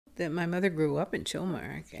that my mother grew up in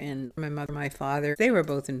Chilmark, and my mother, my father, they were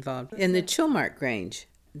both involved in the Chilmark Grange.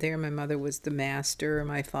 There my mother was the master,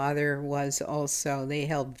 my father was also, they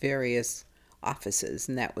held various offices,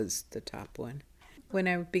 and that was the top one. When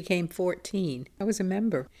I became 14, I was a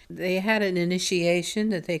member. They had an initiation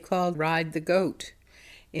that they called Ride the Goat.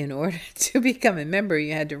 In order to become a member,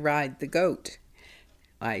 you had to ride the goat.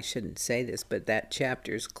 I shouldn't say this, but that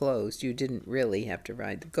chapter's closed. You didn't really have to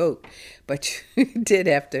ride the goat, but you did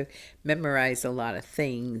have to memorize a lot of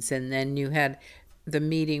things. And then you had, the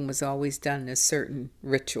meeting was always done in a certain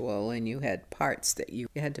ritual, and you had parts that you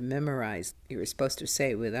had to memorize. You were supposed to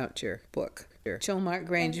say without your book, your Chilmark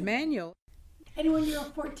Grange manual. And when you were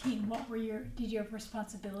 14, did you have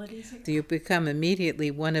responsibilities? You become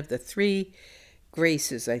immediately one of the 3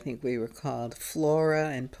 graces, I think we were called, Flora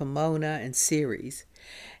and Pomona and Ceres.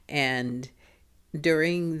 And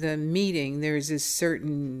during the meeting, there's this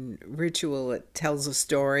certain ritual that tells a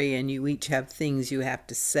story, and you each have things you have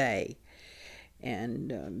to say.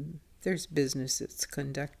 And there's business that's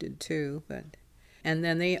conducted too. And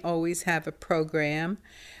then they always have a program,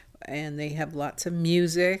 and they have lots of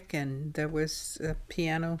music, and there was a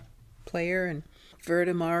piano player, and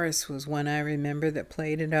Verda Morris was one I remember that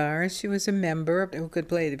played at ours. She was a member who could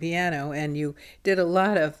play the piano, and you did a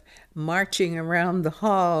lot of marching around the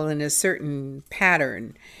hall in a certain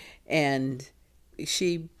pattern, and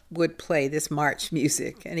she would play this march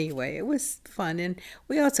music. Anyway, it was fun, and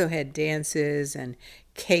we also had dances and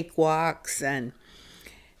cakewalks and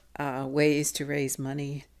ways to raise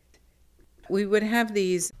money. We would have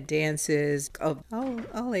these dances of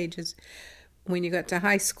all ages. When you got to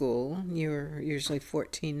high school, you were usually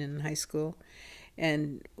 14 in high school,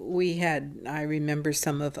 and we had, I remember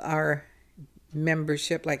some of our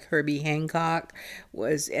membership, like Herbie Hancock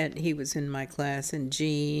and he was in my class, and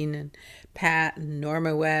Jean and Pat and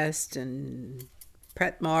Norma West and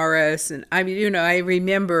Pret Morris, and I mean, I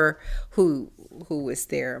remember who was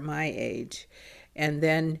there my age. And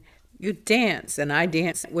then you dance, and I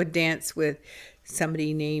would dance with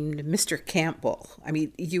somebody named Mr. Campbell. I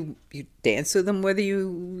mean, you dance with him whether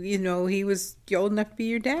he was old enough to be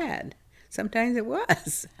your dad. Sometimes it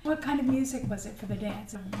was. What kind of music was it for the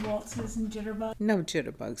dance? Waltzes and jitterbugs? No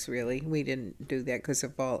jitterbugs, really. We didn't do that because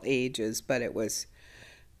of all ages, but it was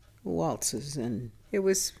waltzes, and it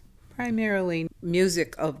was primarily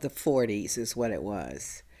music of the 40s is what it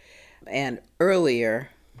was. And earlier,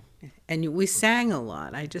 and we sang a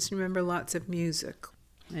lot. I just remember lots of music.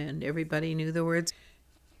 And everybody knew the words.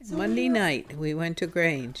 So Monday night, we went to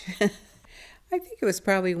Grange. I think it was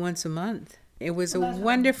probably once a month. It was a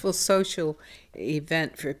wonderful social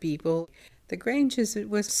event for people. The Grange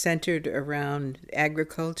was centered around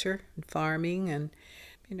agriculture and farming, and,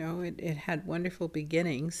 it had wonderful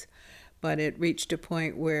beginnings, but it reached a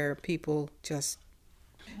point where people just,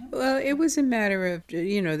 it was a matter of,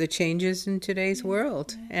 the changes in today's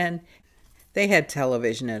world. And they had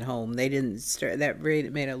television at home. They didn't start, that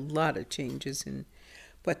made a lot of changes in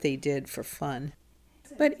what they did for fun.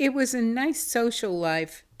 But it was a nice social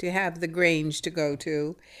life to have the Grange to go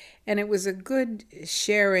to, and it was a good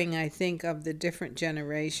sharing, I think, of the different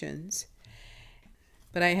generations.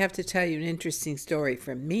 But I have to tell you an interesting story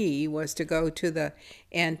for me was to go to the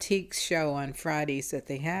antiques show on Fridays that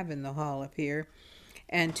they have in the hall up here,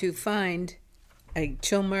 and to find a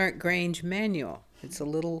Chilmark Grange manual. It's a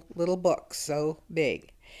little book, so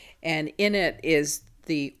big. And in it is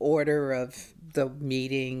the order of the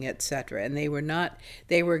meeting, etc. And they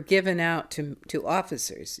were given out to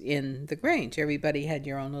officers in the Grange. Everybody had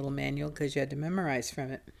your own little manual because you had to memorize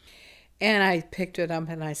from it. And I picked it up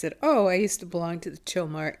and I said, oh, I used to belong to the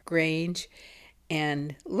Chilmark Grange.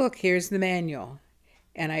 And look, here's the manual.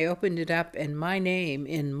 And I opened it up, and my name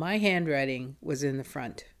in my handwriting was in the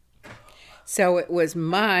front. So it was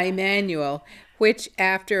my manual, which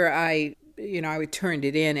after I turned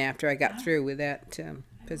it in after I got through with that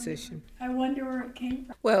position. I wonder where it came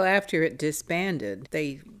from. Well, after it disbanded,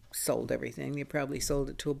 they sold everything. They probably sold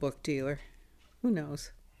it to a book dealer. Who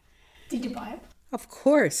knows? Did you buy it? Of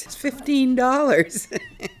course. It's $15.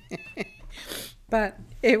 But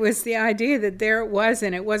it was the idea that there it was,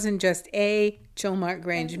 and it wasn't just a Chilmark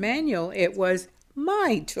Grange manual. It was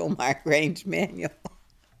my Chilmark Grange manual.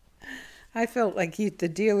 I felt like the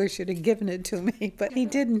dealer should have given it to me, but he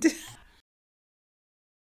didn't.